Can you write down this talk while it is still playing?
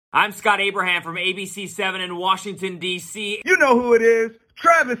I'm Scott Abraham from ABC7 in Washington, D.C. You know who it is.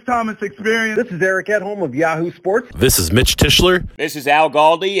 Travis Thomas Experience. This is Eric Edholm of Yahoo Sports. This is Mitch Tischler. This is Al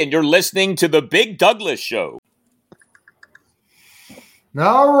Galdi, and you're listening to The Big Douglas Show.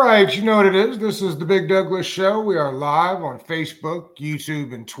 All right, you know what it is. This is The Big Douglas Show. We are live on Facebook,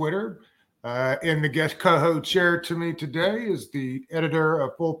 YouTube, and Twitter. In the guest co-host chair to me today is the editor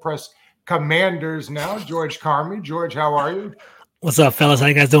of Full Press Commanders now, George Carmy. George, how are you? What's up, fellas? How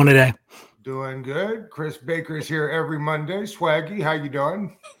you guys doing today? Doing good. Chris Baker is here every Monday. Swaggy, how you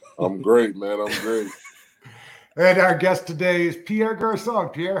doing? I'm great, man. I'm great. And our guest today is Pierre Garcon.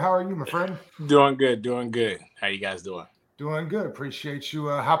 Pierre, how are you, my friend? Doing good. How you guys doing? Doing good. Appreciate you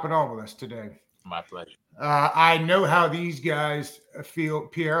hopping on with us today. My pleasure. I know how these guys feel.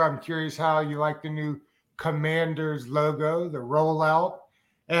 Pierre, I'm curious how you like the new Commanders logo, the rollout.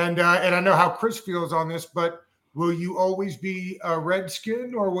 And I know how Chris feels on this, but will you always be a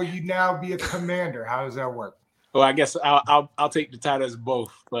Redskin or will you now be a Commander? How does that work? Well, I guess I'll take the title as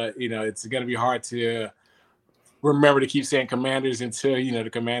both, but it's going to be hard to remember to keep saying Commanders until the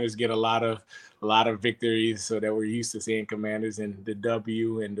Commanders get a lot of victories, so that we're used to seeing Commanders, and the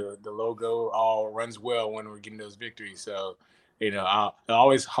W and the logo all runs well when we're getting those victories. So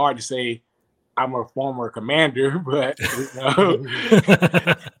always hard to say I'm a former Commander, but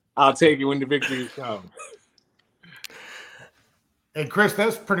I'll take it when the victories come. And Chris,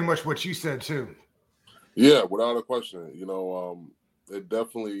 that's pretty much what you said too. Yeah, without a question. It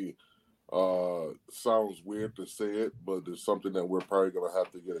definitely sounds weird to say it, but it's something that we're probably gonna have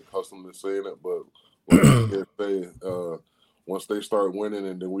to get accustomed to saying it. But once they start winning,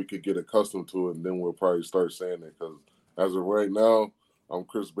 and then we could get accustomed to it, and then we'll probably start saying it. Because as of right now, I'm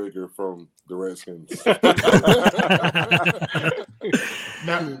Chris Baker from the Redskins.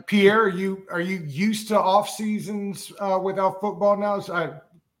 Now, Pierre, are you used to off seasons without football now?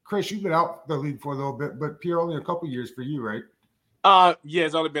 Chris, you've been out the league for a little bit, but Pierre, only a couple years for you, right? Yeah,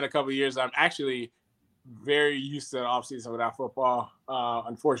 it's only been a couple of years. I'm actually very used to the off season without football.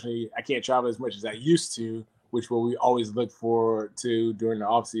 Unfortunately, I can't travel as much as I used to, which we always look forward to during the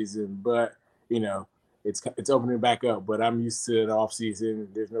off season. But it's opening back up, but I'm used to the off season.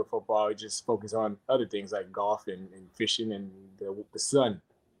 There's no football. We just focus on other things like golf and fishing and the sun.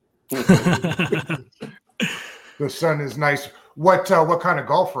 The sun is nice. What kind of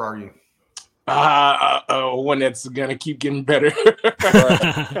golfer are you? One that's gonna keep getting better.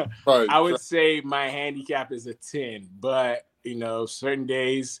 Right. I would say my handicap is a 10, but certain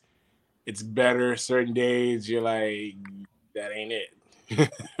days it's better. Certain days you're like, that ain't it.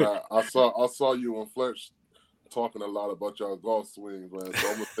 I saw you and Fletch talking a lot about y'all golf swings, man. So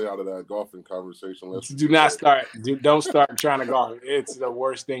I'm gonna stay out of that golfing conversation. Don't start trying to golf. It's the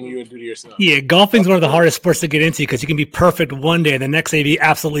worst thing you would do to yourself. Yeah, golfing's one of the hardest sports to get into because you can be perfect one day and the next day be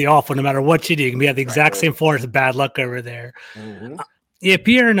absolutely awful no matter what you do. You can have the exact same form. It's bad luck over there. Mm-hmm. Yeah,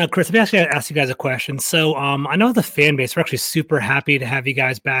 Pierre and Chris, let me actually ask you guys a question. So I know the fan base, we're actually super happy to have you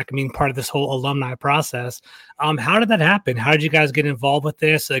guys back and being part of this whole alumni process. How did that happen? How did you guys get involved with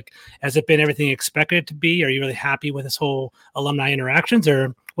this? Like, has it been everything you expected it to be? Are you really happy with this whole alumni interactions,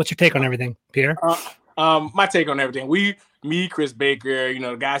 or what's your take on everything, Pierre? My take on everything. Me, Chris Baker,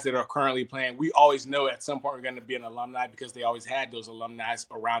 the guys that are currently playing, we always know at some point we're going to be an alumni because they always had those alumni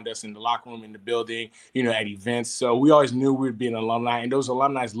around us in the locker room, in the building, at events. So we always knew we'd be an alumni, and those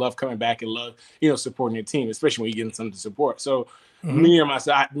alumni love coming back and love, supporting your team, especially when you get something to support. So me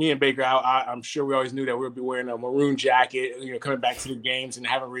and Baker, I'm sure we always knew that we'll be wearing a maroon jacket, coming back to the games and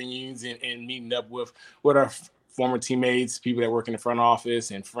having reunions and meeting up with our former teammates, people that work in the front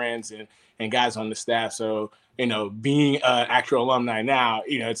office, and friends and guys on the staff. So, being an actual alumni now,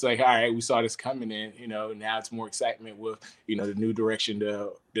 it's like, all right, we saw this coming in, now it's more excitement with, the new direction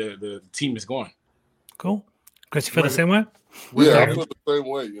the team is going. Cool. Chris, you feel the same way? Yeah, I feel the same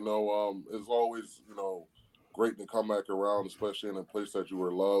way. It's always, great to come back around, especially in a place that you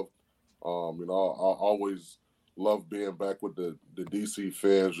were loved. I always love being back with the DC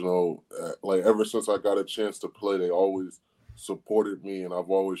fans, like ever since I got a chance to play, they always supported me, and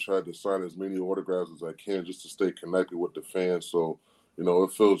I've always tried to sign as many autographs as I can just to stay connected with the fans. So,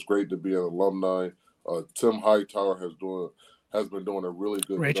 it feels great to be an alumni. Tim Hightower has been doing a really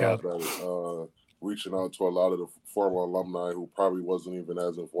good job at it, reaching out to a lot of the former alumni who probably wasn't even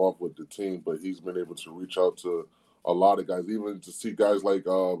as involved with the team, but he's been able to reach out to a lot of guys, even to see guys like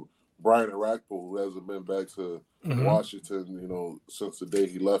Brian Arakpo, who hasn't been back to Washington, since the day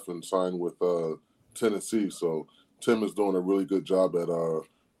he left and signed with Tennessee. So Tim is doing a really good job at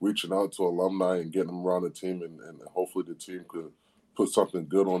reaching out to alumni and getting them around the team, and hopefully the team could put something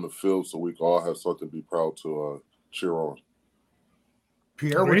good on the field so we can all have something to be proud to cheer on.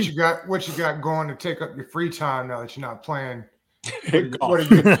 Pierre, what you got? What you got going to take up your free time now that you're not playing? Golf.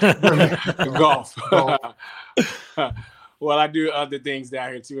 Well, I do other things down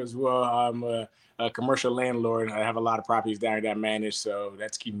here too as well. I'm a commercial landlord. I have a lot of properties down here that I manage, so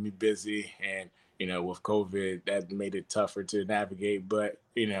that's keeping me busy. And with COVID, that made it tougher to navigate. But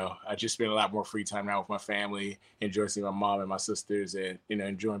I just spend a lot more free time now with my family, enjoy seeing my mom and my sisters, and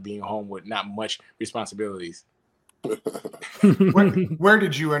enjoying being home with not much responsibilities. Where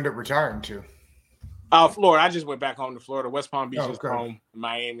did you end up retiring to? Florida. I just went back home to Florida. West Palm Beach is home.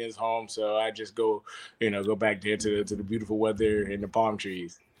 Miami is home. So I just go back there to the beautiful weather and the palm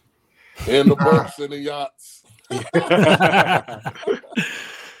trees. And the boats and the yachts.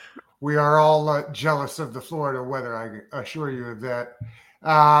 We are all jealous of the Florida weather, I assure you of that.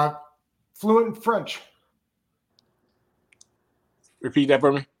 Fluent in French. Repeat that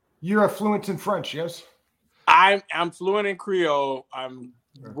for me. You're fluent in French, yes? I'm fluent in Creole. I'm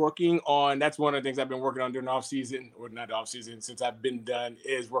working on, that's one of the things I've been working on during the off season, or not the off season, since I've been done,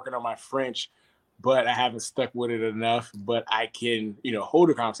 is working on my French, but I haven't stuck with it enough. But I can, hold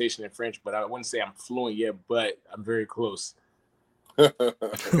a conversation in French, but I wouldn't say I'm fluent yet, but I'm very close. Yeah,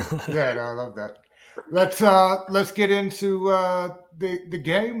 no, I love that. Let's get into the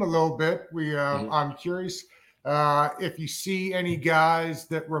game a little bit. I'm curious if you see any guys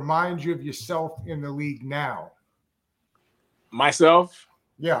that remind you of yourself in the league now. Myself?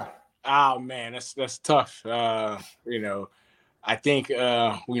 Yeah. Oh man, that's tough. I think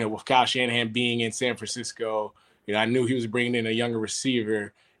with Kyle Shanahan being in San Francisco, I knew he was bringing in a younger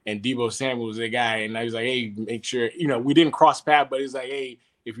receiver, and Deebo Samuel was a guy, and I was like, hey, make sure we didn't cross paths, but he's like, hey,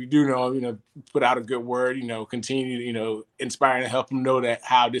 if you do know him, put out a good word, continue, inspiring to help him know that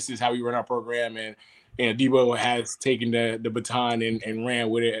this is how we run our program, and Deebo has taken the baton and ran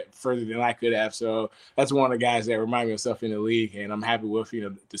with it further than I could have. So that's one of the guys that remind me of stuff in the league. And I'm happy with,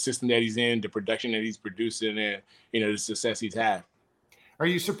 the system that he's in, the production that he's producing, and, the success he's had. Are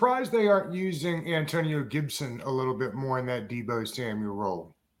you surprised they aren't using Antonio Gibson a little bit more in that Deebo Samuel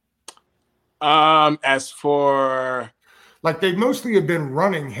role? As for... Like they mostly have been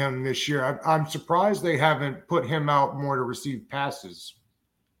running him this year. I'm surprised they haven't put him out more to receive passes.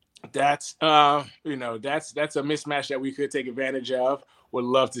 That's that's a mismatch that we could take advantage of. Would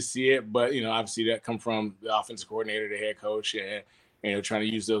love to see it, but obviously that come from the offensive coordinator, the head coach, and trying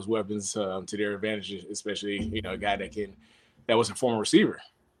to use those weapons to their advantage, especially a guy that was a former receiver.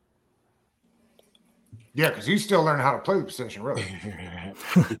 Yeah, because he's still learning how to play the position, really.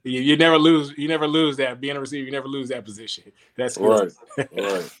 you never lose. You never lose that. Being a receiver, you never lose that position. That's good.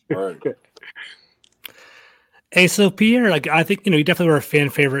 Right. Hey, so Pierre, I think, you definitely were a fan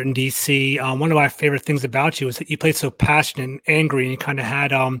favorite in DC. One of my favorite things about you was that you played so passionate and angry, and you kind of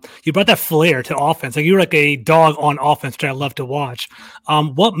had, you brought that flair to offense. Like you were like a dog on offense, which I love to watch.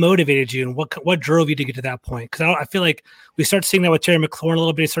 What motivated you, and what drove you to get to that point? Because I feel like we start seeing that with Terry McLaurin a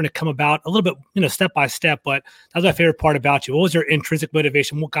little bit. It's starting to come about a little bit, step by step, but that was my favorite part about you. What was your intrinsic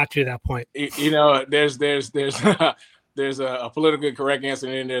motivation? What got you to that point? There's a politically correct answer,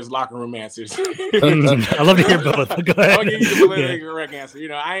 and then there's locker room answers. I love to hear both. Go ahead. I'll give you the politically correct answer.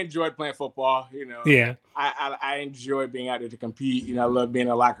 I enjoyed playing football. Yeah. I enjoy being out there to compete. I love being in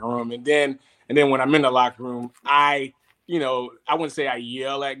the locker room. And then when I'm in the locker room, I wouldn't say I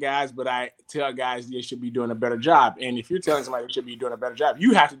yell at guys, but I tell guys they should be doing a better job. And if you're telling somebody they should be doing a better job,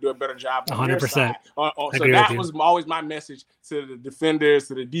 you have to do a better job. 100%. So that was always my message to the defenders,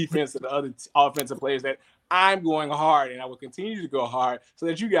 to the defense, to the other offensive players, that I'm going hard, and I will continue to go hard so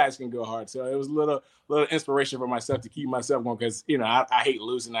that you guys can go hard. So it was a little inspiration for myself to keep myself going, because I hate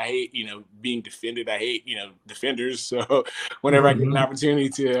losing. I hate being defended. I hate defenders. So whenever I get an opportunity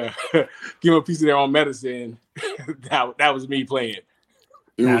to give them a piece of their own medicine, that was me playing.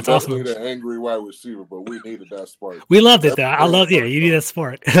 He was definitely the angry wide receiver, but we needed that spark. We loved it, though. I love, you need that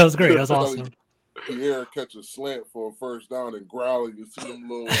spark. That was great. That was awesome. Pierre catch a slant for a first down and growling. You see them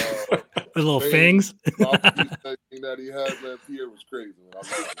little the little fangs. That he had, man. Pierre was crazy.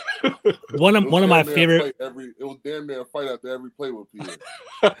 One of my favorite. It was damn near a fight after every play with Pierre.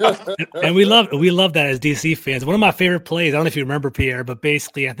 And we love that as DC fans. One of my favorite plays. I don't know if you remember, Pierre, but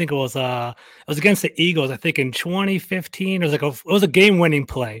basically, I think it was against the Eagles. I think in 2015, it was a game-winning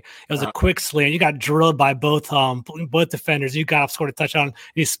play. It was a quick slant. You got drilled by both defenders. You got scored a touchdown. And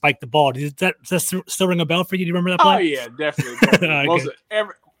you spiked the ball. Does that still ring a bell for you? Do you remember that play? Oh yeah, definitely. Okay.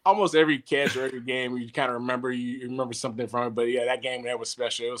 Almost every catch or every game, you kind of remember something from it. But yeah, that game there was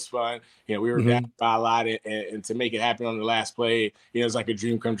special. It was fun. We were down by a lot, and to make it happen on the last play, it's like a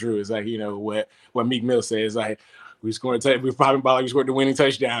dream come true. It's like what Meek Mill says, like, we scored. We probably about like we scored the winning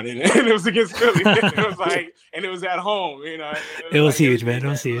touchdown, and it was against Philly. It was like, and it was at home. You know, it was like, huge, man. It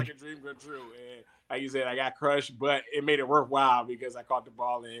was huge. Like a dream come true. And like you said, I got crushed, but it made it worthwhile because I caught the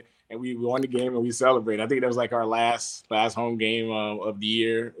ball in, and we won the game, and we celebrated. I think that was like our last home game of the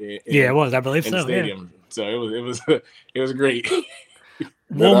year. Yeah, it was. I believe in so. The stadium. Yeah. So it was great.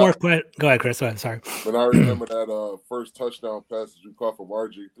 One more question. Go ahead, Chris. Go ahead. Sorry. But I remember that first touchdown pass that you caught from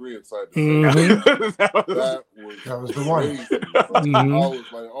RG3 inside the Mm-hmm. that was the one. Mm-hmm. I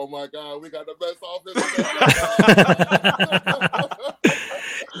was like, oh my God, we got the best offense.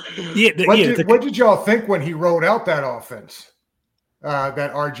 What did y'all think when he rolled out that offense?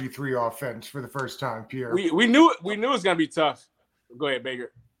 That RG3 offense for the first time, Pierre. We knew it was gonna be tough. Go ahead,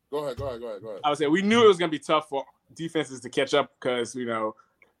 Baker. Go ahead. I would say we knew it was gonna be tough for defenses to catch up because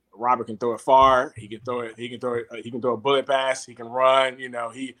Robert can throw it far. He can throw it. He can throw a bullet pass. He can run.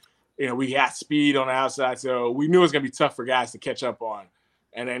 We got speed on the outside, so we knew it was gonna be tough for guys to catch up on.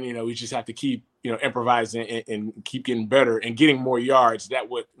 And then we just have to keep improvising and keep getting better and getting more yards. That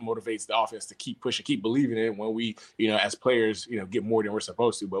what motivates the offense to keep pushing, keep believing in it when we as players get more than we're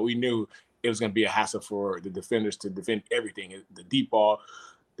supposed to. But we knew it was going to be a hassle for the defenders to defend everything: the deep ball,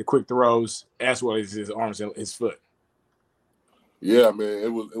 the quick throws, as well as his arms and his foot. Yeah, man,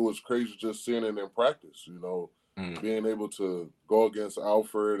 it was crazy just seeing it in practice. Being able to go against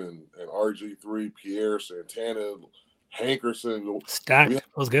Alfred and RG3, Pierre, Santana, Hankerson. Stacked. That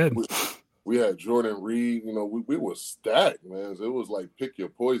was good. We had Jordan Reed. We were stacked, man. It was like pick your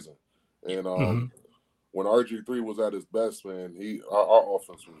poison. And when RG3 was at his best, man, our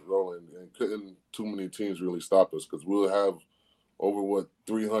offense was rolling, and couldn't too many teams really stop us because we'll have over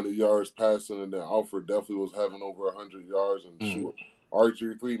 300 yards passing, and then Alfred definitely was having over 100 yards, and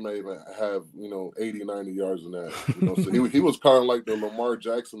RG3 may even have 80, 90 yards in that. So he was kind of like the Lamar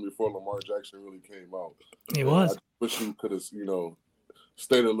Jackson before Lamar Jackson really came out. He was. I wish he could have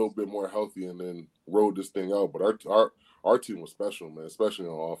stayed a little bit more healthy and then rode this thing out. But our team was special, man, especially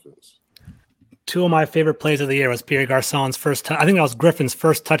on offense. Two of my favorite plays of the year was Pierre Garcon's first. I think that was Griffin's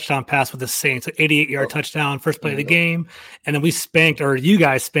first touchdown pass with the Saints, an 88-yard touchdown, first play of the game. And then you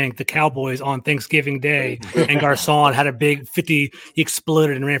guys spanked the Cowboys on Thanksgiving Day. And Garcon had a big 50. He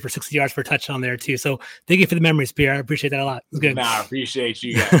exploded and ran for 60 yards for a touchdown there too. So thank you for the memories, Pierre. I appreciate that a lot. It was good. I appreciate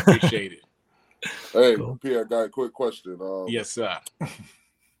you guys. Appreciate it. Hey, cool. Pierre, I got a quick question. Yes, sir.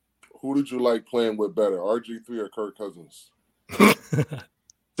 Who did you like playing with better, RG3 or Kirk Cousins?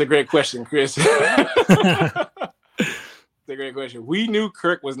 It's a great question, Chris. It's a great question. We knew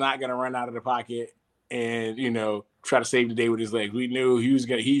Kirk was not going to run out of the pocket and, try to save the day with his legs. We knew he was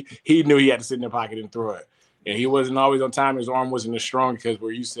going to, he knew he had to sit in the pocket and throw it. And he wasn't always on time. His arm wasn't as strong because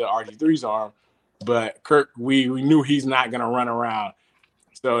we're used to RG3's arm. But Kirk, we knew he's not going to run around.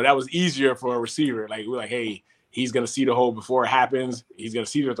 So that was easier for a receiver. Like, we're like, hey, he's going to see the hole before it happens. He's going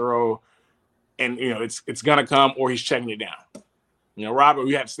to see the throw. And, it's going to come, or he's checking it down. Robert,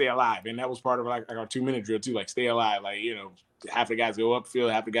 we have to stay alive. And that was part of like our 2-minute drill too, like stay alive. Like, half the guys go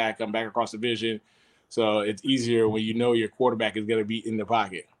upfield, half the guy come back across the vision. So it's easier when your quarterback is going to be in the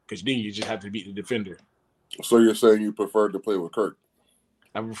pocket because then you just have to beat the defender. So you're saying you preferred to play with Kirk?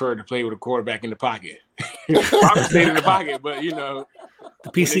 I prefer to play with a quarterback in the pocket. Robert stayed in the pocket, but, the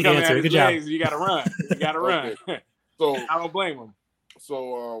PC answer. Good job. You got to run. You got to run. So I don't blame him.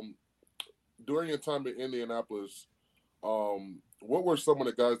 So during your time in Indianapolis, what were some of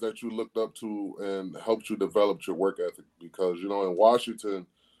the guys that you looked up to and helped you develop your work ethic? Because, in Washington,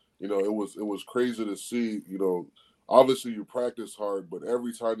 it was crazy to see, obviously you practice hard, but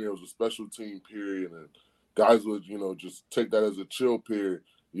every time there was a special team period and guys would, just take that as a chill period,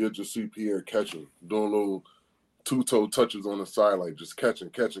 you'll just see Pierre catching, doing little two-toe touches on the sideline, just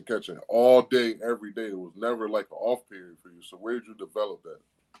catching all day, every day. It was never like an off period for you. So where did you develop that?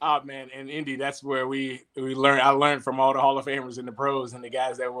 Oh, man, in Indy, that's where we learned. I learned from all the Hall of Famers and the pros and the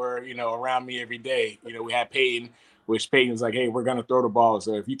guys that were, around me every day. We had Peyton, which Peyton's like, hey, we're going to throw the ball.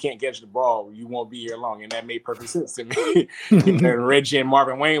 So if you can't catch the ball, you won't be here long. And that made perfect sense to me. And Reggie and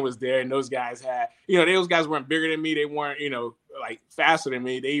Marvin Wayne was there, and those guys had, those guys weren't bigger than me. They weren't, like faster than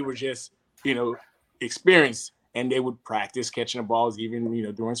me. They were just, experienced, and they would practice catching the balls even,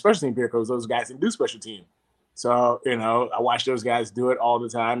 during special team period because those guys didn't do special team. So, I watch those guys do it all the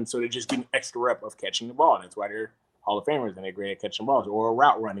time. So they're just getting extra rep of catching the ball. That's why they're Hall of Famers and they're great at catching balls or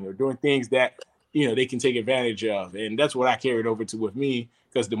route running or doing things that, they can take advantage of. And that's what I carried over to with me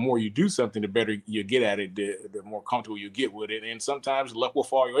because the more you do something, the better you get at it, the more comfortable you get with it. And sometimes luck will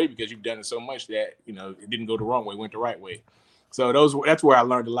fall your way because you've done it so much that, it didn't go the wrong way, went the right way. So that's where I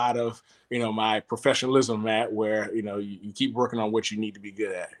learned a lot of, my professionalism at, where, you keep working on what you need to be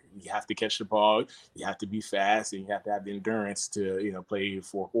good at. You have to catch the ball, you have to be fast, and you have to have the endurance to, play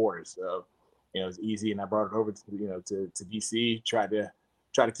 4 quarters. So, it's easy. And I brought it over to, to DC, tried to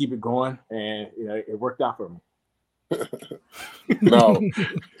keep it going, and, it worked out for me. Now,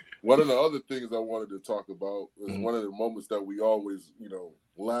 one of the other things I wanted to talk about is one of the moments that we always,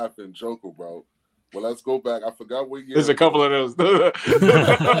 laugh and joke about. Well, let's go back. I forgot what year. There's a couple of those. There's a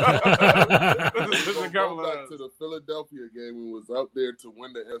couple of those. To the Philadelphia game, we was up there to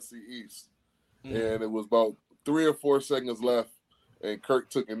win the NFC East, and it was about 3 or 4 seconds left, and Kirk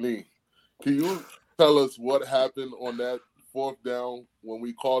took a knee. Can you tell us what happened on that 4th down when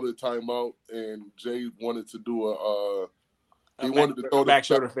we called a timeout and Jay wanted to do he wanted to throw the back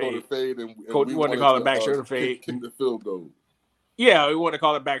shoulder fade, and we wanted to call it back shoulder fade, kick the field goal. Yeah, we wanted to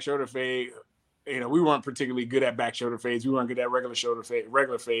call it back shoulder fade. We weren't particularly good at back shoulder fades. We weren't good at regular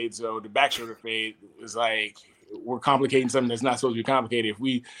fades. So the back shoulder fade is like, we're complicating something that's not supposed to be complicated. If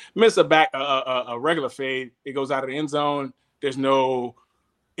we miss a regular fade, it goes out of the end zone. There's no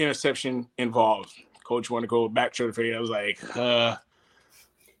interception involved. Coach wanted to go back shoulder fade. I was like,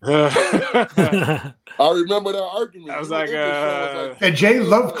 I remember that argument. I was like, and Jay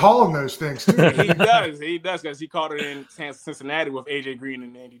loved calling those things too. He does, because he called it in Cincinnati with AJ Green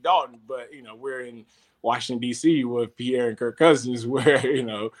and Andy Dalton. But we're in Washington D.C. with Pierre and Kirk Cousins, where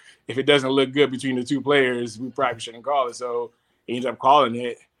if it doesn't look good between the 2 players, we probably shouldn't call it. So he ends up calling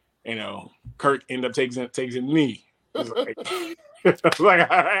it. Kirk ended up taking the knee. Like,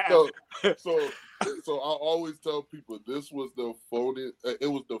 all right. So I always tell people this was the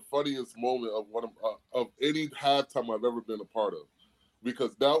funniest moment of any halftime I've ever been a part of,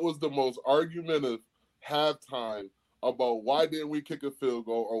 because that was the most argumentative halftime about why didn't we kick a field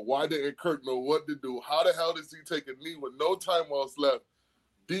goal, or why didn't Kirk know what to do? How the hell does he take a knee with no timeouts left?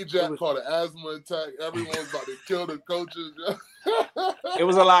 D-Jack caught an asthma attack. Everyone was about to kill the coaches. It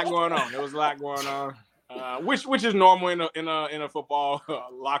was a lot going on. Which is normal in a football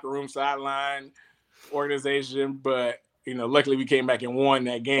locker room sideline organization, but luckily we came back and won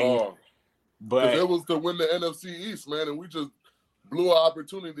that game. But it was to win the NFC East, man, and we just blew an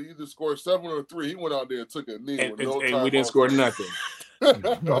opportunity to either score 7 or 3. He went out there and took a knee, and we didn't score nothing.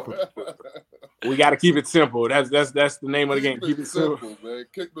 We got to keep it simple. That's the name of the game. Keep it simple, man.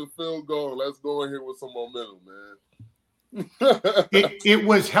 Kick the field goal. Let's go in here with some momentum, man. It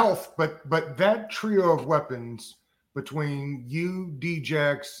was health, but that trio of weapons between you,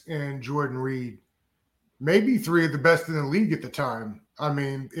 D-Jax, and Jordan Reed, maybe 3 of the best in the league at the time. I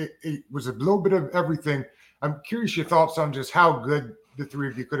mean, it was a little bit of everything. I'm curious your thoughts on just how good the 3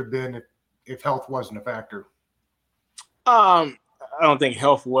 of you could have been if health wasn't a factor. I don't think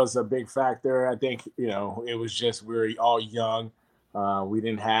health was a big factor. I think, it was just we were all young. We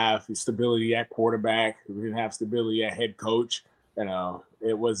didn't have stability at quarterback. We didn't have stability at head coach.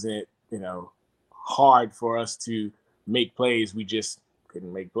 It wasn't, hard for us to make plays. We just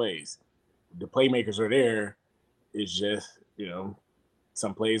couldn't make plays. The playmakers are there. It's just,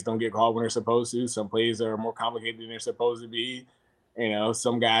 some plays don't get called when they're supposed to. Some plays are more complicated than they're supposed to be.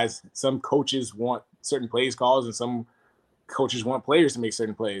 Some coaches want certain plays calls, and some coaches want players to make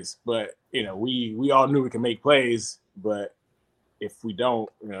certain plays. But, we all knew we could make plays, but if we don't,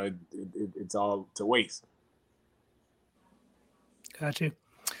 it's all to waste. Got you.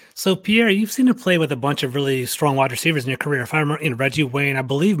 So, Pierre, you've seen him play with a bunch of really strong wide receivers in your career. If I remember, Reggie Wayne, I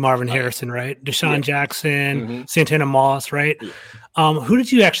believe Marvin Harrison, right? Deshaun Jackson, Santana Moss, right? Yeah. Who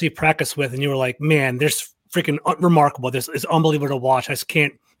did you actually practice with? And you were like, man, they're freaking remarkable. This is unbelievable to watch. I just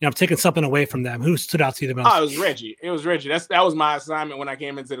can't, I'm taking something away from them. Who stood out to you the most? Oh, it was Reggie. That was my assignment when I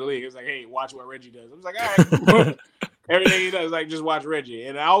came into the league. It was like, hey, watch what Reggie does. I was like, all right. Everything he does, like, just watch Reggie.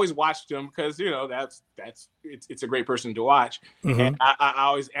 And I always watched him because, it's a great person to watch. Mm-hmm. And I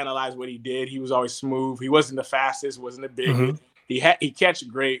always analyzed what he did. He was always smooth. He wasn't the fastest, wasn't the biggest. Mm-hmm. He catch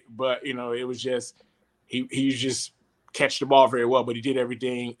great, but, it was just, he just catch the ball very well, but he did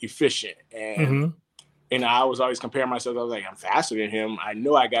everything efficient. And, and I was always comparing myself. I was like, I'm faster than him. I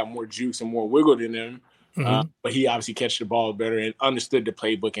know I got more juice and more wiggle than him. But he obviously catch the ball better and understood the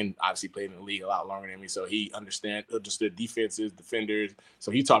playbook, and obviously played in the league a lot longer than me. So he understood defenses, defenders.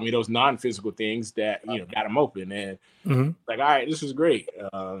 So he taught me those non-physical things that, got him open. And like, all right, this is great.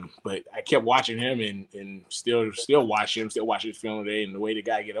 But I kept watching him and still watch him, still watch his film today, and the way the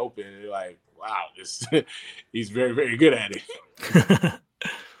guy get open, and like, wow, he's very, very good at it.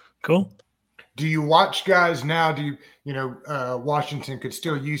 Cool. Do you watch guys now? Do you, Washington could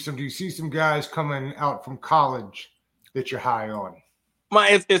still use some? Do you see some guys coming out from college that you're high on?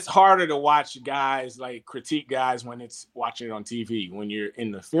 It's harder to watch guys like critique guys when it's watching it on TV. When you're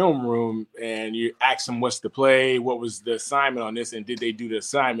in the film room and you ask them what's the play, what was the assignment on this, and did they do the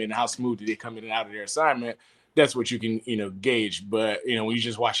assignment, and how smooth did they come in and out of their assignment? That's what you can gauge. But when you're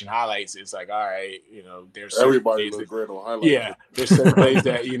just watching highlights, it's like, all right, there's everybody looks great on highlights. Yeah, there's certain plays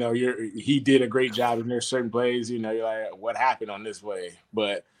that he did a great job, and there's certain plays you're like, what happened on this play?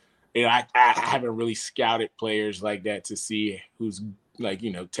 But I haven't really scouted players like that to see who's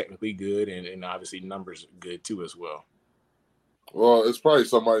technically good and obviously numbers good too as well. Well, it's probably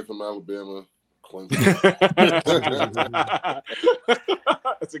somebody from Alabama.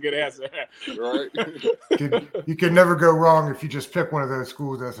 That's a good answer. Right? You can never go wrong if you just pick one of those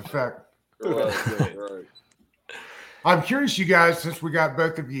schools as a fact. Right. I'm curious, you guys, since we got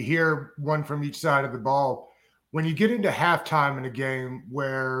both of you here, one from each side of the ball, when you get into halftime in a game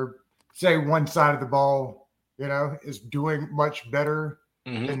where, say, one side of the ball is doing much better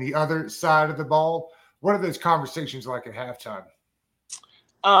than the other side of the ball. What are those conversations like at halftime?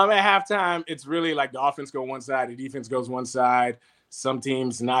 At halftime, it's really like the offense go one side, the defense goes one side. Some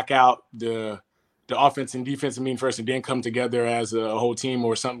teams knock out the offense and defense meeting first and then come together as a whole team,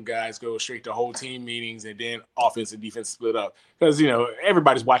 or some guys go straight to whole team meetings and then offense and defense split up. Because,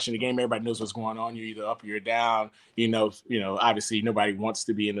 everybody's watching the game. Everybody knows what's going on. You're either up or you're down. Obviously nobody wants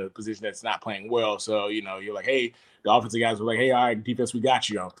to be in a position that's not playing well. So, you're like, hey, the offensive guys were like, hey, all right, defense, we got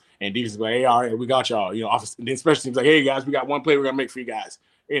you. And defense is like, hey, all right, we got y'all. Offense, and then special teams like, hey, guys, we got one play we're going to make for you guys.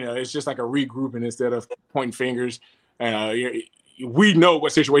 It's just like a regrouping instead of pointing fingers. We know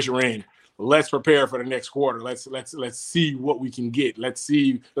what situation we're in. Let's prepare for the next quarter. Let's see what we can get. Let's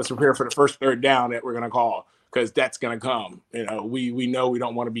prepare for the first third down that we're going to call, because that's going to come. We know we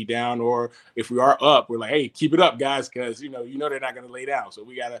don't want to be down, or if we are up, we're like, hey, keep it up, guys, because they're not going to lay down. So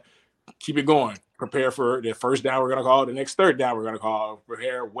we got to keep it going. Prepare for the first down we're going to call, the next third down we're going to call.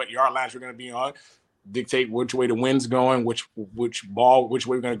 Prepare what yard lines we're going to be on. Dictate which way the wind's going, which way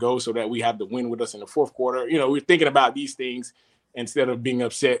we're going to go, so that we have the wind with us in the fourth quarter. We're thinking about these things instead of being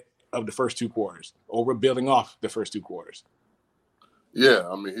upset of the first two quarters, or we're building off the first two quarters. Yeah,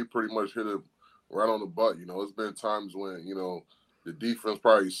 I mean, he pretty much hit it right on the butt. It's been times when, the defense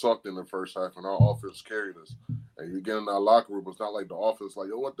probably sucked in the first half and our offense carried us. And you get in that locker room, it's not like the offense like,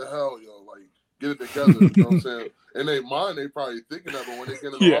 yo, what the hell, like, get it together. You know what I'm saying? In their mind, they probably thinking that, but when they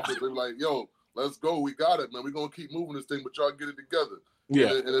get in the office, they're like, yo, let's go. We got it, man. We're going to keep moving this thing, but y'all get it together.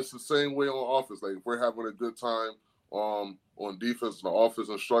 Yeah. And it's the same way on offense. Like, if we're having a good time on defense and the offense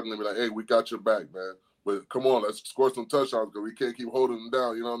and struggling, be like, hey, we got your back, man. But come on, let's score some touchdowns, because we can't keep holding them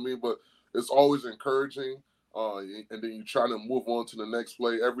down. You know what I mean? But it's always encouraging. And then you try to move on to the next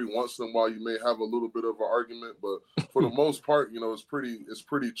play. Every once in a while, you may have a little bit of an argument, but for the most part, it's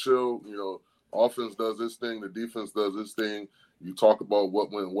pretty chill. Offense does this thing, the defense does this thing. You talk about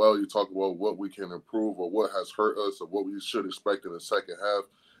what went well. You talk about what we can improve, or what has hurt us, or what we should expect in the second half,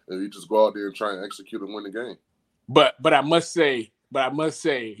 and you just go out there and try and execute and win the game. But I must say,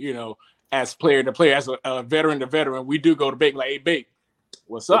 as player to player, as a veteran to veteran, we do go to Bake like, hey, Bake,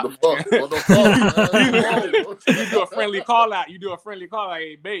 what's up? What the fuck? You do a friendly call out.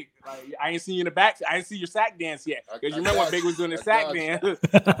 Hey, Bake, like, I ain't seen you in the back. I ain't see your sack dance yet. Because you remember when Bake was doing the sack dance?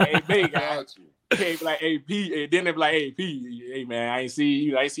 Hey, Bake, hey, like, hey, P, and then they be like, hey, P, hey, man, I ain't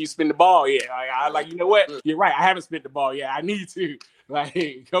see you spin the ball yet. I like, you know what? You're right. I haven't spin the ball yet. I need to. Like,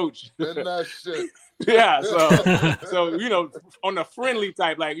 hey, coach. Spin that shit. Yeah, so on the friendly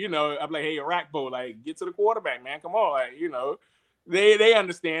type, like, I'm like, hey, Rackbo, like, get to the quarterback, man. Come on, like, they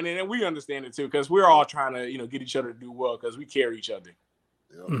understand it, and we understand it too, because we're all trying to, get each other to do well, because we carry each other.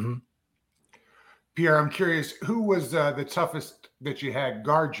 Yeah. Mm-hmm. Pierre, I'm curious, who was the toughest that you had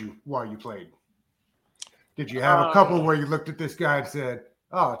guard you while you played? Did you have a couple where you looked at this guy and said,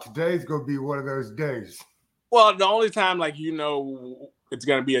 oh, today's going to be one of those days? Well, the only time, like, it's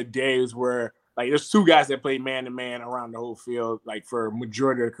going to be a day is where, like, there's two guys that played man-to-man around the whole field, like, for a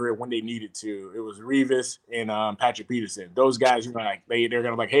majority of their career when they needed to. It was Revis and Patrick Peterson. Those guys, like, they're going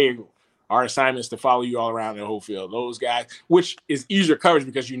to be like, hey, our assignment is to follow you all around the whole field. Those guys, which is easier coverage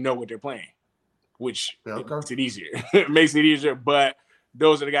because you know what they're playing, which makes it easier. It makes it easier, but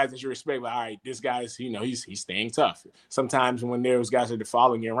those are the guys that you respect. Like, all right, this guy's, he's staying tough. Sometimes when those guys are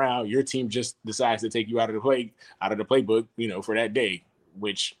following you around, your team just decides to take you out of the playbook, for that day,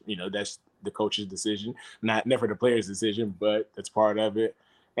 which, that's the coach's decision, never the player's decision, but that's part of it.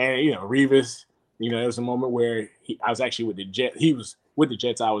 And, Revis, there was a moment where I was actually with the Jets. He was with the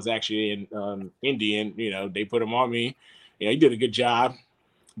Jets. I was actually in Indy, and, they put him on me. He did a good job.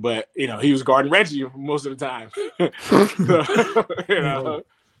 But, he was guarding Reggie most of the time.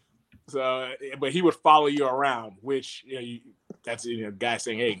 But he would follow you around, which, that's guys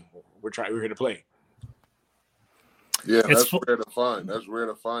saying, "Hey, we're here to play." Yeah, that's rare to find. That's rare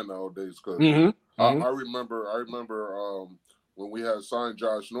to find nowadays. Because I remember when we had signed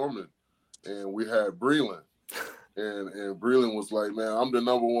Josh Norman, and we had Breland, and Breland was like, "Man, I'm the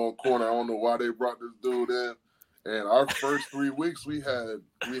number one corner. I don't know why they brought this dude in." And our first 3 weeks, we had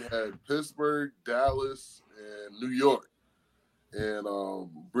Pittsburgh, Dallas, and New York. And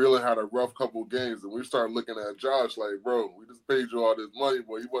Breland had a rough couple of games, and we started looking at Josh like, "Bro, we just paid you all this money,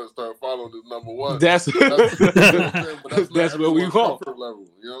 boy. You want to start following this number one." That's what we want. Level,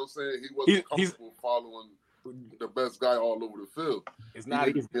 you know what I'm saying? He wasn't comfortable following the best guy all over the field. It's not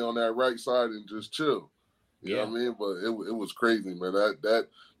easy to be on that right side and just chill. You know what I mean? But it was crazy, man.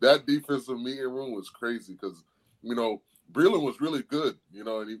 That defensive meeting room was crazy because Breland was really good,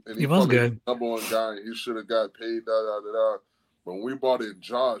 and he was good. Number one guy, and he should have got paid. But when we brought in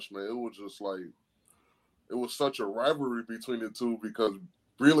Josh, man, it was just like it was such a rivalry between the two because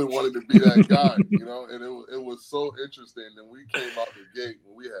Breland wanted to be that guy, and it was so interesting. And we came out the gate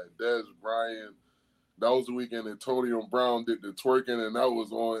when we had Dez Bryant. That was the weekend Antonio Brown did the twerking, and that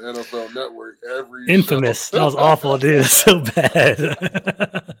was on NFL Network every infamous. show. That was awful, dude. So bad. Then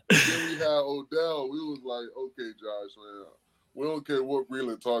we had Odell. We was like, okay, Josh, man, we don't care what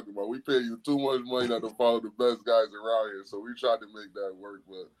Breland talking about. We pay you too much money not to follow the best guys around here. So we tried to make that work,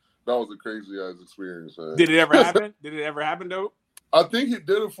 but that was a crazy ass experience, man. Did it ever happen? Did it ever happen though? I think he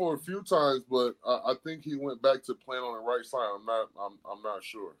did it for a few times, but I think he went back to playing on the right side. I'm not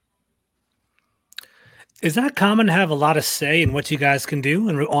sure. Is that common to have a lot of say in what you guys can do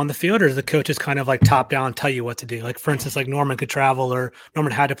and on the field, or is the coaches kind of like top down tell you what to do? Like, for instance, like Norman could travel or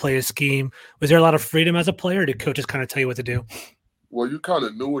Norman had to play his scheme. Was there a lot of freedom as a player, or did coaches kind of tell you what to do? Well, you kind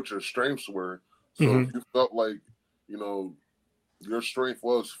of knew what your strengths were. So if you felt like, your strength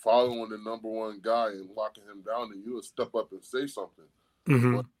was following the number one guy and locking him down, then you would step up and say something.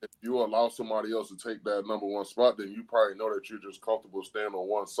 But if you allow somebody else to take that number one spot, then you probably know that you're just comfortable staying on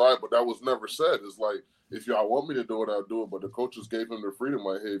one side. But that was never said. It's like, if y'all want me to do it, I'll do it. But the coaches gave him the freedom.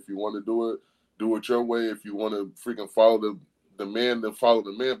 Like, hey, if you want to do it your way. If you want to freaking follow the man, then follow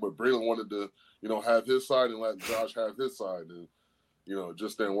the man. But Breland wanted to, have his side and let Josh have his side. And, it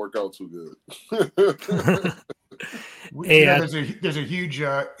just didn't work out too good. There's a huge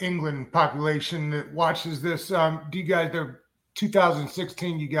England population that watches this. Do you guys,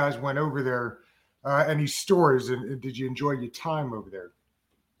 2016, you guys went over there. Any stories, and did you enjoy your time over there?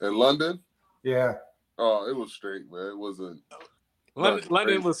 In London? Yeah. Oh, it was straight, man. It wasn't.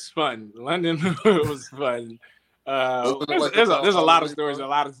 London was fun. London was fun. There's a lot of stories, a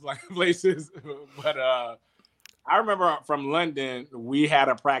lot of places, but I remember from London, we had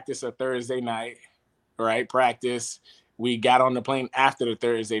a practice a Thursday night, right? Practice. We got on the plane after the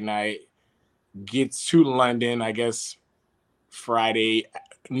Thursday night, get to London, I guess, Friday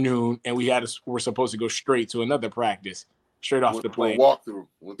noon, and we're supposed to go straight to another practice, straight off the plane. Walkthrough.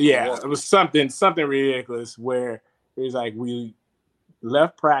 It was something ridiculous where it was like we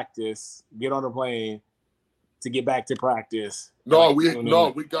left practice, get on the plane to get back to practice. We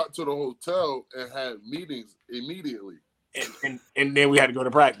got to the hotel and had meetings immediately, and then we had to go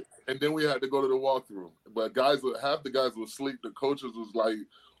to practice, and then we had to go to the walkthrough. But half the guys would sleep. The coaches was like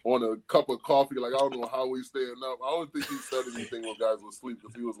on a cup of coffee. Like, I don't know how we staying up. I don't think he said anything when guys would sleep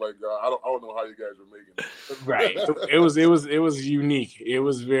because he was like, I don't know how you guys are making it. Right. It was unique. It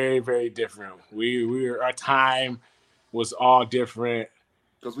was very, very different. Our time was all different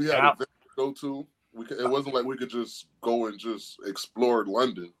because we had events to go to. It wasn't like we could just go and just explore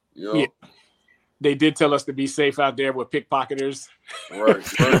London. Yeah. They did tell us to be safe out there with pickpocketers. Right.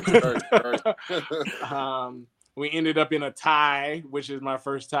 We ended up in a tie, which is my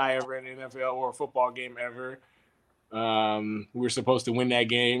first tie ever in the NFL or a football game ever. We were supposed to win that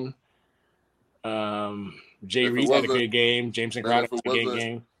game. Jay Reed had a good game. Jameson Crowder had a good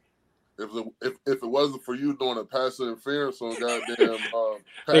game. If it wasn't for you doing a pass interference on goddamn,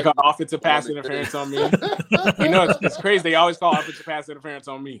 they call offensive pass interference on me. It's crazy. They always call offensive pass interference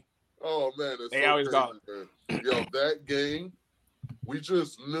on me. Oh man, they always call it. Yo, that game, we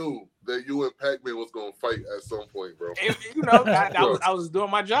just knew that you and Pac-Man was gonna fight at some point, bro. I was doing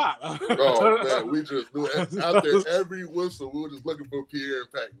my job. Oh man, we just knew. After every whistle, we were just looking for Pierre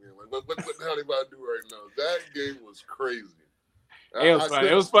and Pac-Man. Like, what the hell they about to do right now? That game was crazy. It was fun.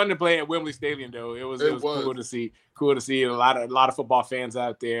 It was fun to play at Wembley Stadium, though. It was cool to see. Cool to see a lot of football fans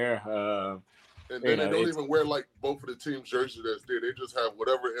out there. And then they don't even wear like both of the team's jerseys that's there. They just have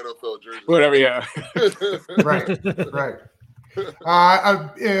whatever NFL jersey. Whatever, yeah. Right.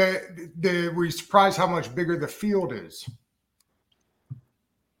 Were you surprised how much bigger the field is?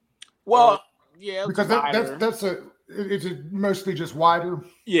 Well, yeah, because Is it mostly just wider?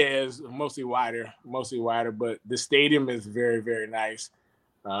 Yeah, it's mostly wider, but the stadium is very, very nice.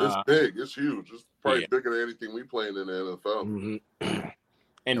 It's big. It's huge. It's probably Yeah. bigger than anything we playing in the NFL. Mm-hmm.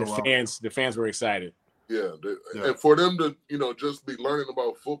 And the fans were excited. Yeah. And for them to, just be learning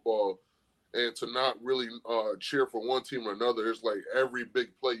about football and to not really cheer for one team or another, it's like every big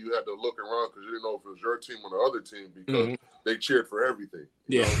play you had to look around because you didn't know if it was your team or the other team because they cheered for everything.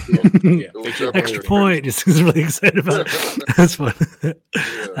 Yeah. Extra point. Just really excited about it. That's fun.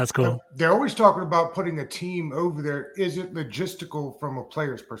 That's cool. They're always talking about putting a team over there. Is it logistical from a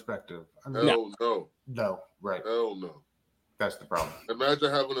player's perspective? No. No, right. Hell no. That's the problem.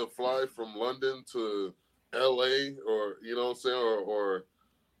 Imagine having to fly from London to LA or, or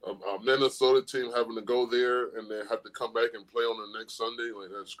a Minnesota team having to go there and then have to come back and play on the next Sunday. Like,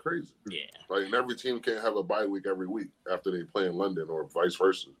 that's crazy. Yeah. Like, and every team can't have a bye week every week after they play in London or vice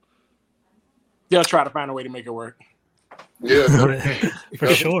versa. They'll try to find a way to make it work. Yeah.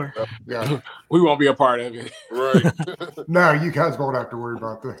 For sure. Yeah. We won't be a part of it. Right. No, you guys won't have to worry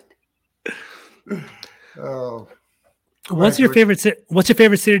about that. What's your favorite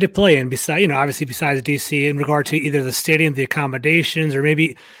city to play in? Besides DC, in regard to either the stadium, the accommodations, or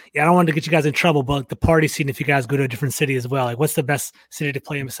maybe I don't want to get you guys in trouble, but the party scene if you guys go to a different city as well. Like, what's the best city to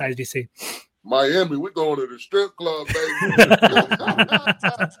play in besides DC? Miami, we're going to the strip club, baby.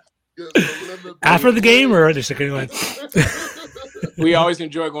 After the game, or just anyway? We always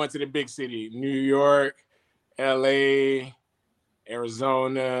enjoy going to the big city: New York, LA,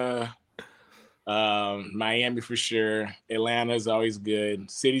 Arizona. Miami for sure. Atlanta is always good.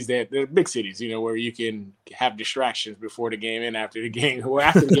 Cities they're big cities, where you can have distractions before the game and after the game. Well,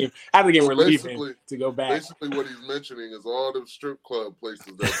 after the game, we're leaving to go back. Basically, what he's mentioning is all the strip club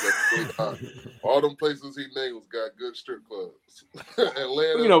places that's really hot. All them places he names got good strip clubs.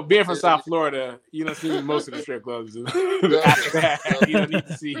 Atlanta, being from South Florida, you don't see most of the strip clubs. After that, you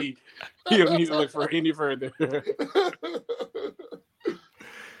don't need to look for any further.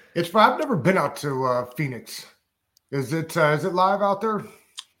 I've never been out to Phoenix. Is it live out there?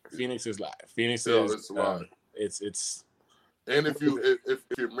 Phoenix is live. It's live. It's. And if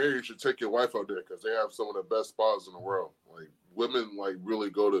you're married, you should take your wife out there because they have some of the best spas in the world. Like, women really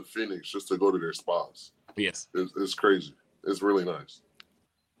go to Phoenix just to go to their spas. Yes, it's crazy. It's really nice.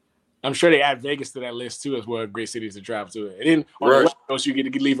 I'm sure they add Vegas to that list too as well. Great cities to travel to. And then on the West Coast, you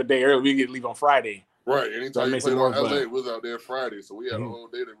get to leave a day early. We get to leave on Friday. Right. Anytime you played on LA, we was out there Friday, so we had a whole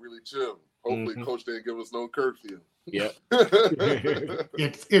day to really chill. Hopefully, Coach didn't give us no curfew. Yeah.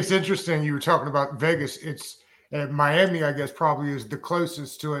 It's interesting. You were talking about Vegas. It's Miami, I guess, probably is the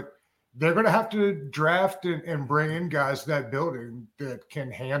closest to it. They're going to have to draft and bring in guys to that building that can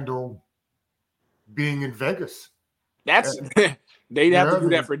handle being in Vegas. They'd have to do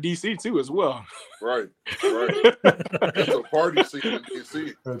that for DC too, as well. Right. It's a party scene in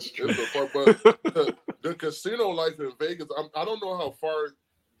DC. That's true. But the casino life in Vegas, I don't know how far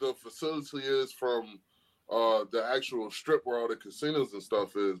the facility is from the actual strip where all the casinos and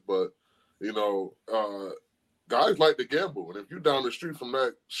stuff is, but guys like to gamble, and if you're down the street from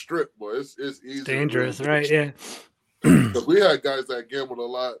that strip, boy, it's easy. It's dangerous, right? Yeah. Because we had guys that gambled a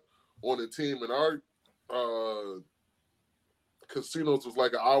lot on the team, and our casinos was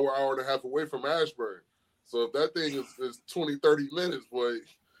like an hour and a half away from Ashburn. So if that thing is 20, 30 minutes, boy,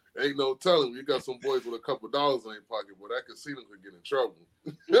 ain't no telling. You got some boys with a couple dollars in their pocket, boy, that casino could get in trouble.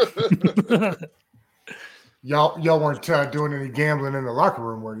 Y'all weren't doing any gambling in the locker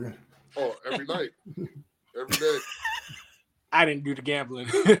room, were you? Oh, every night. Every day. I didn't do the gambling.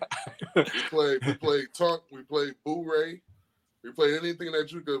 We played Tunk, we played Boo-Ray, we played anything that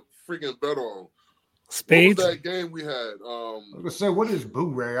you could freaking bet on. Spades. What was that game we had? I was gonna say, what is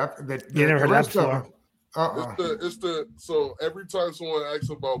Boo-Ray? You never heard that before. So every time someone asks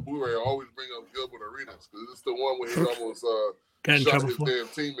about Boo-Ray, I always bring up Gilbert Arenas because it's the one where he almost shot his damn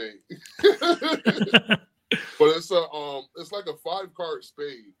teammate. But it's like a 5-card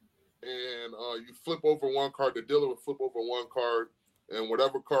spade, and you flip over one card. The dealer will flip over one card, and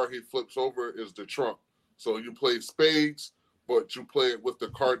whatever card he flips over is the trump. So you play spades, but you play it with the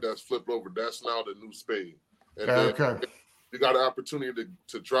card that's flipped over. That's now the new spade. And then you got an opportunity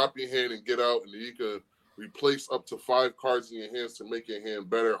to drop your hand and get out, and then you can replace up to 5 cards in your hands to make your hand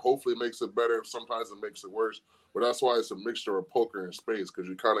better. Hopefully it makes it better. Sometimes it makes it worse. But that's why it's a mixture of poker and spades, because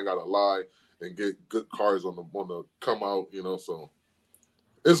you kind of got to lie and get good cards on the come out, so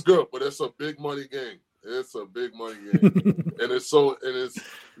it's good, but it's a big money game. It's a big money game. It is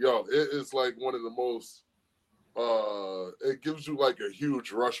like one of the most it gives you like a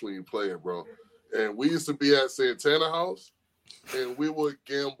huge rush when you play it, bro. And we used to be at Santana House, and we would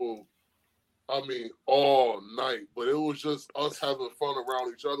gamble I mean, all night. But it was just us having fun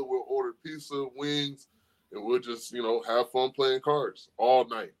around each other. We'll order pizza, wings, and we'll just, have fun playing cards all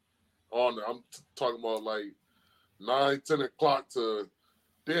night. All night. I'm talking about like 9, 10 o'clock to,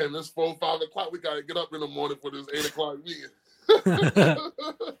 damn, it's 4, 5 o'clock. We got to get up in the morning for this 8 o'clock meeting.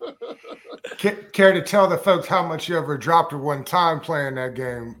 Care to tell the folks how much you ever dropped at one time playing that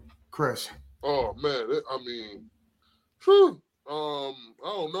game, Chris? Oh, man. I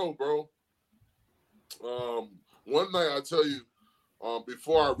don't know, bro. One night, I tell you,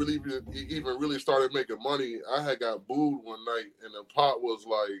 before I even really started making money, I had got booed one night, and the pot was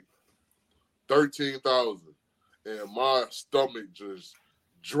like 13,000, and my stomach just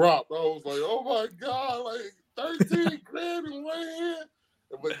dropped. I was like, "Oh my god, like 13 grand in one hand."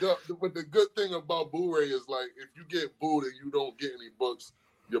 But the good thing about Boo-Ray is, like, if you get booed and you don't get any books,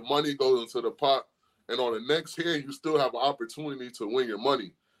 your money goes into the pot, and on the next hand, you still have an opportunity to win your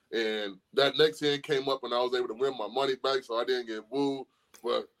money. And that next hand came up, and I was able to win my money back, so I didn't get booed.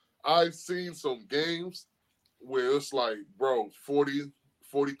 But I've seen some games where it's like, bro,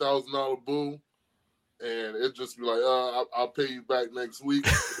 $40,000 boo, and it just be like, I'll pay you back next week.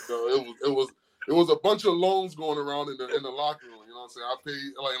 It was a bunch of loans going around in the locker room. You know what I'm saying? I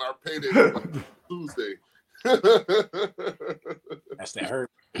paid our payday Tuesday. That's that hurt.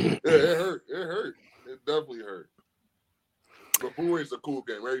 Yeah, it hurt. It definitely hurt. But Boo-Ray's a cool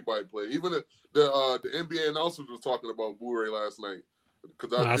game. Everybody play. Even the NBA announcers was talking about Boo-Ray last night.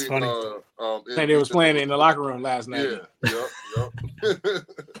 Because that's funny. They was playing in the locker room last night. Yeah, yep.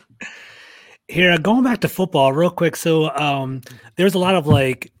 Here, going back to football real quick. So there's a lot of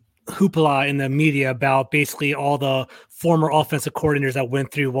like hoopla in the media about basically all the former offensive coordinators that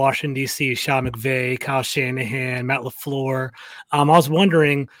went through Washington, D.C., Sean McVay, Kyle Shanahan, Matt LaFleur. I was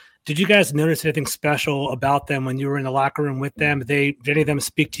wondering, did you guys notice anything special about them when you were in the locker room with them? Did any of them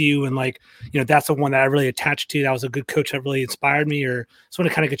speak to you and like, that's the one that I really attached to? That was a good coach that really inspired me, or just want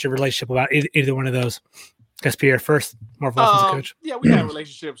to kind of get your relationship about either one of those? I guess Pierre first, more of offensive coach. Yeah, we had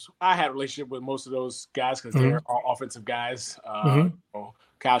relationships. I had a relationship with most of those guys because they're all offensive guys.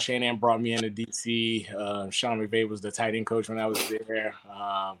 Kyle Shanahan brought me into DC. Sean McVay was the tight end coach when I was there.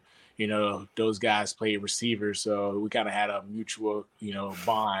 Those guys played receivers, so we kind of had a mutual,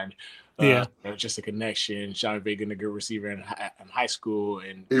 bond. Just a connection. Sean McVay getting a good receiver in high school,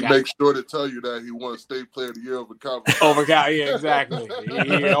 and he makes sure to tell you that he won State Player of the Year over Kyle. Yeah, exactly.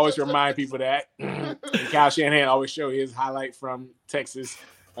 He always remind people that. And Kyle Shanahan always show his highlight from Texas.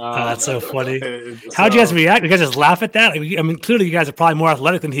 That's so funny. How'd you guys react? You guys just laugh at that? Clearly you guys are probably more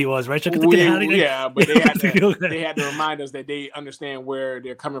athletic than he was, right? But they had to remind us that they understand where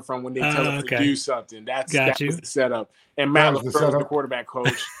they're coming from when they tell us to do something. That was the setup. And Matt LaFleur was the quarterback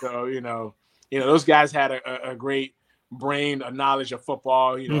coach. So, those guys had a great brain, a knowledge of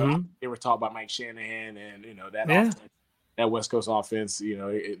football. They were taught by Mike Shanahan and, offense, that West Coast offense,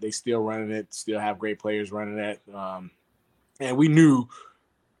 they still running it, still have great players running it. And we knew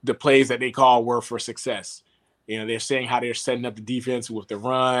the plays that they call were for success. They're saying how they're setting up the defense with the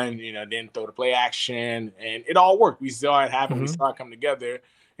run, then throw the play action, and it all worked. We saw it happen. We saw it come together,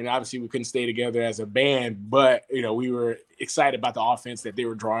 and obviously we couldn't stay together as a band, but, we were excited about the offense that they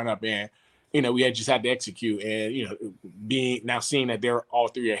were drawing up, and, we had just had to execute. And, seeing that they're all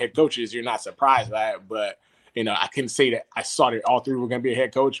three are head coaches, you're not surprised by it, but, I couldn't say that I saw that all three were going to be a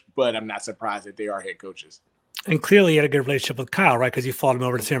head coach, but I'm not surprised that they are head coaches. And clearly you had a good relationship with Kyle, right? Because you followed him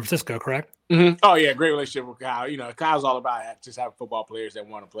over to San Francisco, correct? Mm-hmm. Oh, yeah, great relationship with Kyle. Kyle's all about just having football players that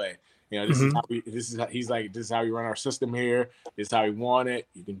want to play. This is how we run our system here. This is how we want it.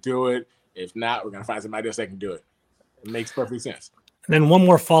 You can do it. If not, we're going to find somebody else that can do it. It makes perfect sense. And then one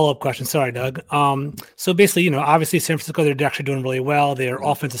more follow-up question. Sorry, Doug. So basically, obviously San Francisco, they're actually doing really well. Their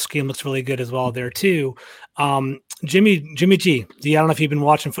offensive scheme looks really good as well there too. Jimmy G, I don't know if you've been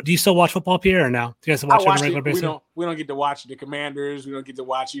watching. Do you still watch football, Pierre, or no? Do you guys watch it on a regular basis? We don't get to watch the Commanders. We don't get to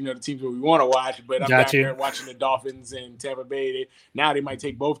watch, the teams that we want to watch. But I'm down there watching the Dolphins and Tampa Bay. Now they might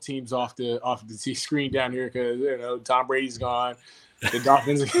take both teams off the screen down here because Tom Brady's gone. The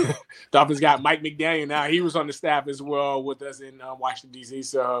Dolphins got Mike McDaniel now. He was on the staff as well with us in Washington, D.C.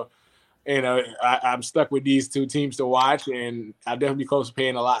 So, I'm stuck with these two teams to watch, and I'll definitely be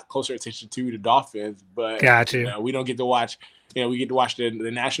paying a lot closer attention to the Dolphins. But we don't get to watch. We get to watch the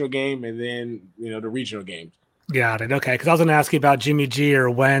national game and then the regional games. Got it. Okay, because I was going to ask you about Jimmy G or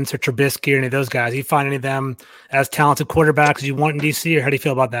Wentz or Trubisky or any of those guys. Do you find any of them as talented quarterbacks as you want in D.C., or how do you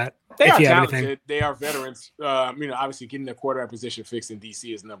feel about that? They are talented. They are veterans. Obviously getting the quarterback position fixed in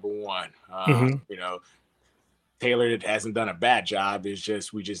DC is number one. Taylor hasn't done a bad job. It's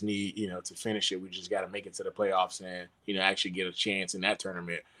just we just need to finish it. We just got to make it to the playoffs and actually get a chance in that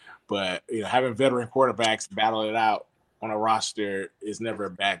tournament. But having veteran quarterbacks battle it out on a roster is never a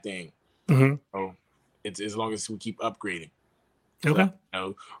bad thing. Mm-hmm. So it's as long as we keep upgrading. Okay.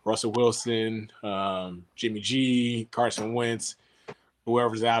 So, Russell Wilson, Jimmy G, Carson Wentz,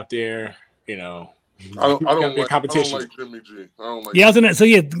 whoever's out there, I don't like Jimmy G. I don't like. Yeah, I was gonna. So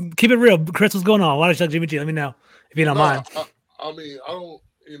yeah, keep it real, Chris. What's going on? Why don't you like Jimmy G? Let me know if you don't mind. I mean, I don't.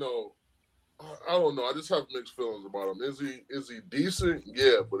 I don't know. I just have mixed feelings about him. Is he decent?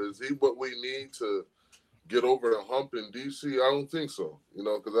 Yeah, but is he what we need to get over the hump in DC? I don't think so.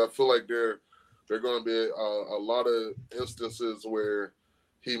 Because I feel like there are going to be a lot of instances where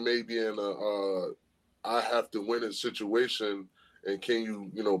he may be in I have to win it situation, and can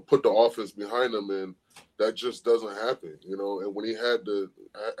you put the offense behind him, and that just doesn't happen. And when he had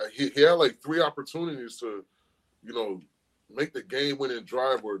he had like 3 opportunities to make the game-winning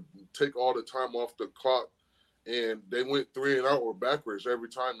drive or take all the time off the clock, and they went 3 and out or backwards every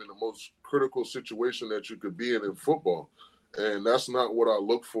time in the most critical situation that you could be in football. And that's not what I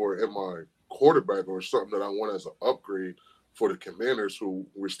look for in my quarterback or something that I want as an upgrade for the Commanders, who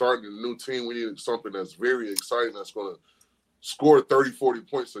we're starting a new team. We need something that's very exciting, that's going to score 30, 40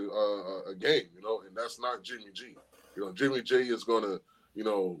 points a game, and that's not Jimmy G. Jimmy G is going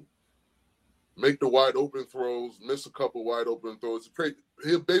to, make the wide open throws, miss a couple wide open throws.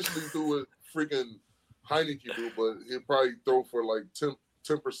 He'll basically do what freaking Heineke do, but he'll probably throw for like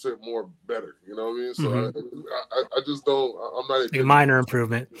 10% more better. You know what I mean? So I just don't. I'm not a minor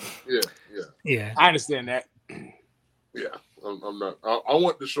improvement. Yeah. I understand that. Yeah, I'm not. I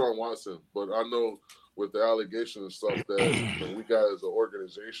want Deshaun Watson, but I know with the allegations and stuff that we got as an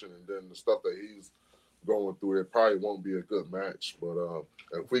organization, and then the stuff that he's going through, it probably won't be a good match. But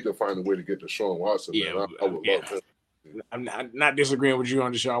if we can find a way to get Deshaun Watson, man, I would love him. I'm not disagreeing with you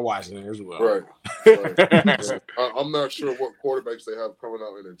on Deshaun Watson as well. Right. Yeah. I'm not sure what quarterbacks they have coming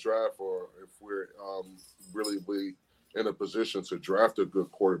out in the draft, or if we're really in a position to draft a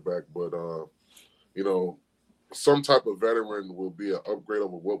good quarterback. But some type of veteran will be an upgrade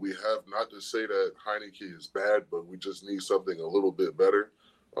over what we have. Not to say that Heineke is bad, but we just need something a little bit better.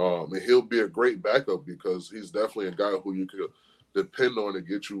 And he'll be a great backup because he's definitely a guy who you could depend on to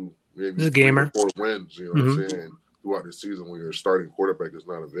get you maybe 3 or 4 wins, what I'm saying, throughout the season when your starting quarterback is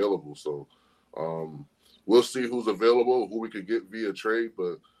not available. So we'll see who's available, who we could get via trade,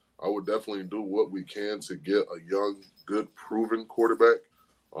 but I would definitely do what we can to get a young, good, proven quarterback.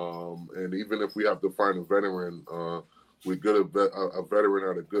 And even if we have to find a veteran, we get a veteran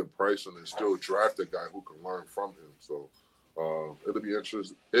at a good price and then still draft a guy who can learn from him. So it'll be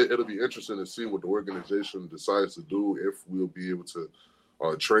interesting. It'll be interesting to see what the organization decides to do, if we'll be able to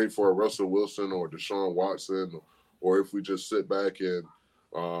trade for a Russell Wilson or Deshaun Watson, or if we just sit back and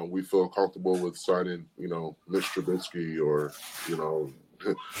we feel comfortable with signing, Mitch Trubisky or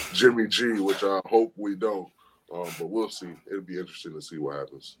Jimmy G, which I hope we don't. But we'll see. It'll be interesting to see what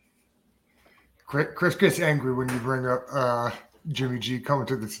happens. Chris gets angry when you bring up Jimmy G coming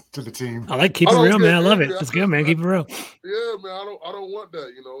to the team. I like keeping it real, man. I love it. It's good, man. Keep it real. Yeah, man. I don't want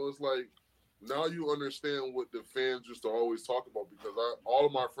that. It's like now you understand what the fans used to always talk about, because all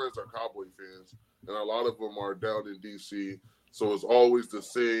of my friends are Cowboy fans, and a lot of them are down in DC. So it's always the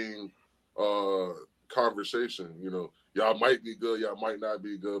same conversation. Y'all might be good, y'all might not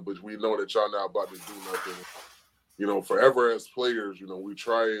be good, but we know that y'all not about to do nothing. Forever as players, we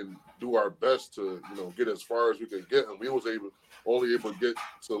try and do our best to, get as far as we can get. And we was only able to get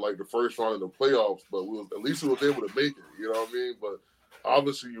to like the first round of the playoffs, but at least we was able to make it. You know what I mean? But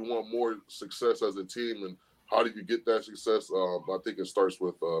obviously, you want more success as a team, and how do you get that success? I think it starts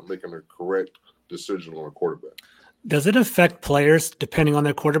with making a correct decision on a quarterback. Does it affect players depending on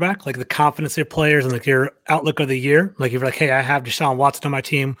their quarterback, like the confidence of their players and like your outlook of the year? Like if you're like, hey, I have Deshaun Watson on my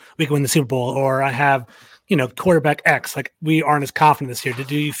team, we can win the Super Bowl, or I have, quarterback X, like we aren't as confident this year.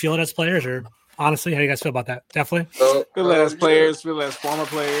 Do you feel it as players, or honestly, how do you guys feel about that? Definitely. Feel it as players, feel it as former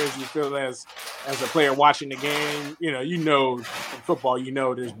players, you feel it as a player watching the game. In football,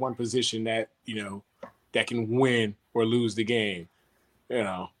 there's one position that, that can win or lose the game.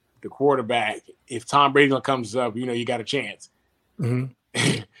 The quarterback, if Tom Brady comes up, you got a chance.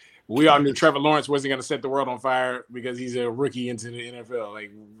 Mm-hmm. We all knew Trevor Lawrence wasn't going to set the world on fire because he's a rookie into the NFL.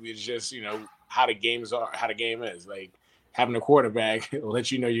 Like, it's just, how the game is. Like, having a quarterback will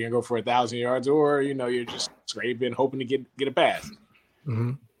let you know you're going to go for 1,000 yards, or, you're just scraping, hoping to get a pass.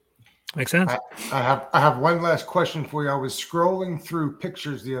 Mm-hmm. Makes sense. I have one last question for you. I was scrolling through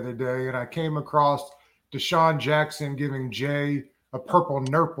pictures the other day, and I came across Deshaun Jackson giving Jay a purple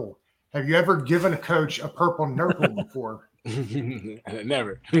nurple. Have you ever given a coach a purple nurple before?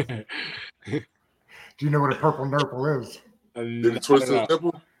 Never. Do you know what a purple nurple is? Did he twist his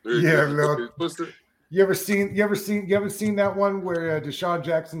nipple? Twister. You ever seen that one where Deshaun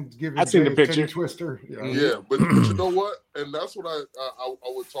Jackson's giving I've seen Jay the a picture. titty twister? Yeah, but you know what? And that's what I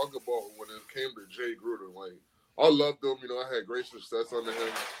would talk about when it came to Jay Gruden. Like, I loved him. You know, I had great success under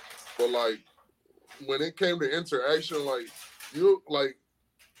him. But, like, when it came to interaction, like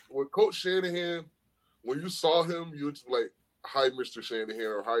with Coach Shanahan, when you saw him, you would just like, hi, Mr. Shanahan,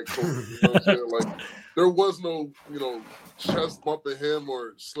 or hi, Coach. You know what I'm saying? Like, there was no, chest bumping him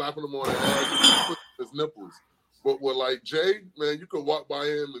or slapping him on the ass, his nipples. But with like Jay, man, you could walk by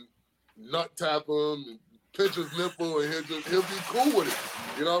him and nut tap him and pinch his nipple, and he'll be cool with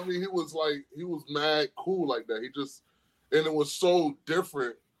it. You know what I mean? He was mad cool like that. And it was so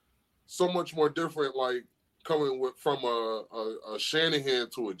different, so much more different, like coming from a Shanahan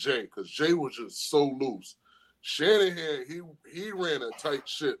to a Jay, because Jay was just so loose. Shanahan, he ran a tight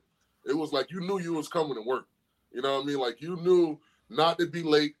ship. It was like you knew you was coming to work. You know what I mean? Like, you knew not to be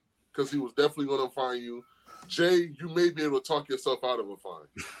late because he was definitely going to fine you. Jay, you may be able to talk yourself out of a fine.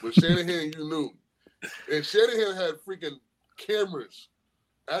 But Shanahan, you knew. And Shanahan had freaking cameras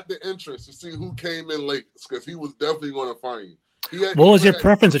at the entrance to see who came in late, because he was definitely going to fine you. What was your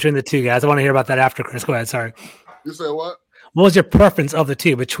preference between the two guys? I want to hear about that after, Chris. Go ahead. Sorry. You said what? What was your preference of the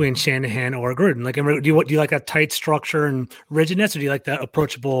two between Shanahan or Gruden? Like, do you like that tight structure and rigidness, or do you like that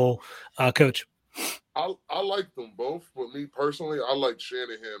approachable coach? I like them both, but me personally, I like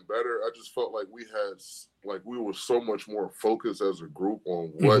Shanahan better. I just felt like we were so much more focused as a group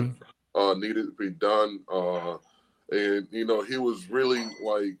on what needed to be done. And he was really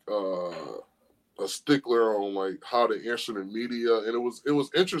like a stickler on like how to answer the media. And it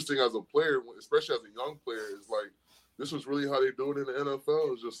was interesting as a player, especially as a young player, is like, this is really how they do it in the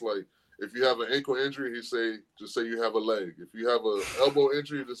NFL. It's just like, if you have an ankle injury, just say you have a leg. If you have an elbow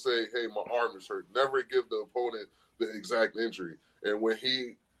injury, just say, hey, my arm is hurt. Never give the opponent the exact injury. And when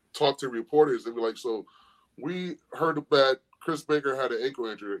he talked to reporters, they'd be like, so we heard that Chris Baker had an ankle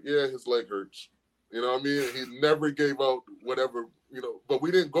injury. Yeah, his leg hurts. You know what I mean? He never gave out whatever, but we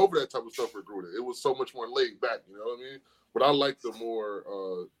didn't go over that type of stuff for Gruden. It was so much more laid back, you know what I mean? But I like the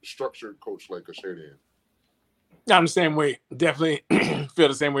more structured coach like a Shanahan. I'm the same way. Definitely feel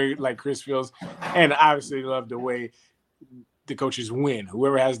the same way like Chris feels, and obviously love the way the coaches win.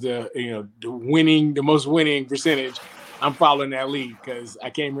 Whoever has the most winning percentage, I'm following that lead because I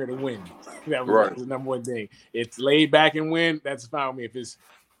came here to win. That was the number one thing. It's laid back and win. That's fine with me. If it's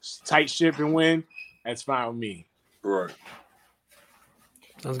tight ship and win, that's fine with me. Right.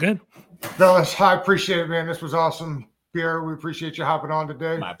 Sounds good. Fellas, I appreciate it, man. This was awesome. Pierre, we appreciate you hopping on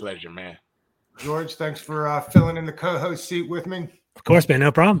today. My pleasure, man. George, thanks for filling in the co-host seat with me. Of course, man.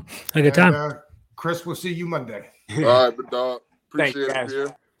 No problem. Have a good time. Chris, we'll see you Monday. All right, but dog. Appreciate it, guys.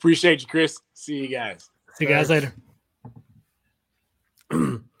 Pierre. Appreciate you, Chris. See you guys. See you guys later.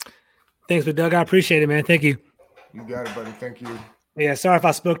 Thanks, but Doug. I appreciate it, man. Thank you. You got it, buddy. Thank you. Yeah, sorry if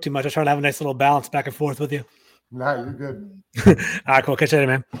I spoke too much. I was trying to have a nice little balance back and forth with you. Nah, you're good. All right, cool. Catch you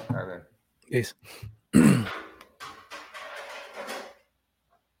later, man. All right, man. Peace.